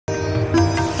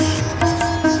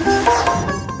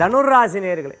தனுராசி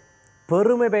நேயர்களே,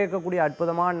 பெருமை பயக்கக்கூடிய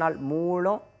அற்புதமான நாள்.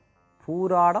 மூலம்,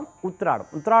 பூராடம், உத்திராடம்.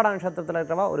 உத்திராட நட்சத்திரத்தில்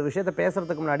இருக்கிறவா ஒரு விஷயத்தை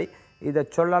பேசுகிறதுக்கு முன்னாடி இதை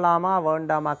சொல்லலாமா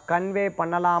வேண்டாமா, கன்வே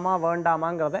பண்ணலாமா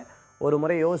வேண்டாமாங்கிறத ஒரு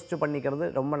முறை யோசித்து பண்ணிக்கிறது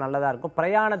ரொம்ப நல்லதாக இருக்கும்.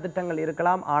 பிரயாண திட்டங்கள்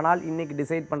இருக்கலாம், ஆனால் இன்றைக்கி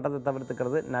டிசைட் பண்ணுறதை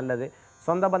தவிர்த்துக்கிறது நல்லது.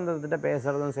 சொந்த பந்தத்திட்ட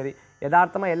பேசுகிறதும் சரி,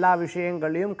 யதார்த்தமாக எல்லா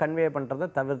விஷயங்களையும் கன்வே பண்ணுறதை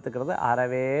தவிர்த்துக்கிறது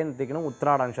அறவே நிறுத்திக்கணும்.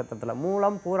 உத்திராட நட்சத்திரத்தில்.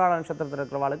 மூலம், பூராட நட்சத்திரத்தில்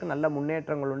இருக்கிறவாளுக்கு நல்ல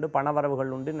முன்னேற்றங்கள் உண்டு,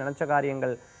 பணவரவுகள் உண்டு, நினச்ச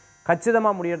காரியங்கள்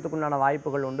கச்சிதமாக முடியறதுக்குண்டான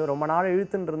வாய்ப்புகள் உண்டு. ரொம்ப நாள்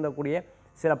இழுத்துன்னு இருந்தக்கூடிய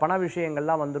சில பண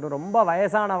விஷயங்கள்லாம் வந்துடும். ரொம்ப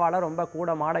வயசானவாளை ரொம்ப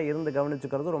கூட மாட இருந்து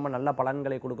கவனிச்சுக்கிறது ரொம்ப நல்ல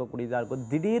பலன்களை கொடுக்கக்கூடியதாக இருக்கும்.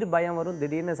 திடீர் பயம் வரும்,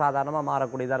 திடீர்னு சாதாரணமாக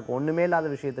மாறக்கூடியதாக இருக்கும். ஒன்றுமே இல்லாத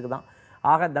விஷயத்துக்கு தான்.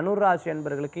 ஆக தனுராசி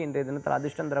என்பவர்களுக்கு இன்றைய தினத்தில்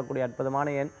அதிர்ஷ்டம் தரக்கூடிய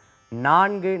அற்புதமான எண்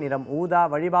 4, நிறம் ஊதா.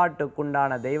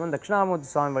 வழிபாட்டுக்குண்டான தெய்வம்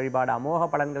தட்சிணாமூர்த்தி சுவாமி வழிபாடு அமோக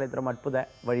பலன்களை தரும் அற்புத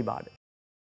வழிபாடு.